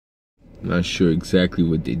Not sure exactly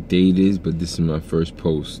what the date is, but this is my first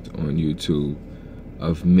post on YouTube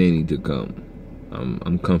of many to come.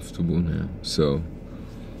 I'm comfortable now. So,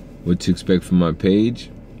 what to expect from my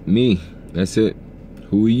page? Me. That's it.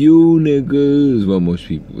 Who are you, niggas? Is what most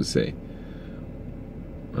people would say.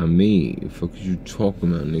 I'm me. The fuck is you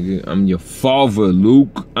talking about, nigga? I'm your father,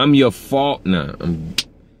 Luke. I'm your fault. Nah,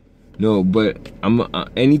 no, but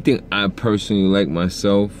anything I personally like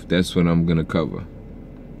myself, that's what I'm gonna cover.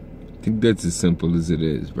 I think that's as simple as it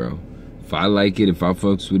is, bro. If I like it, if I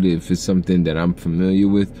fucks with it, if it's something that I'm familiar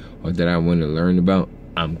with or that I want to learn about,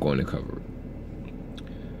 I'm going to cover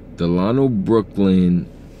it. Delano Brooklyn,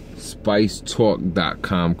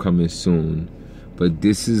 SpiceTalk.com coming soon. But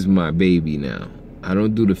this is my baby now. I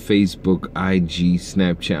don't do the Facebook, IG,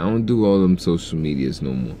 Snapchat. I don't do all them social medias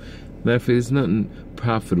no more. Matter of fact, there's nothing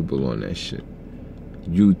profitable on that shit.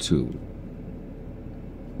 YouTube.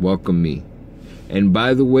 Welcome me. And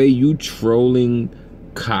by the way, you trolling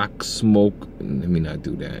cock smoke. Let me not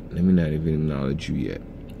do that. Let me not even acknowledge you yet.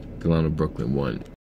 Delano Brooklyn 1.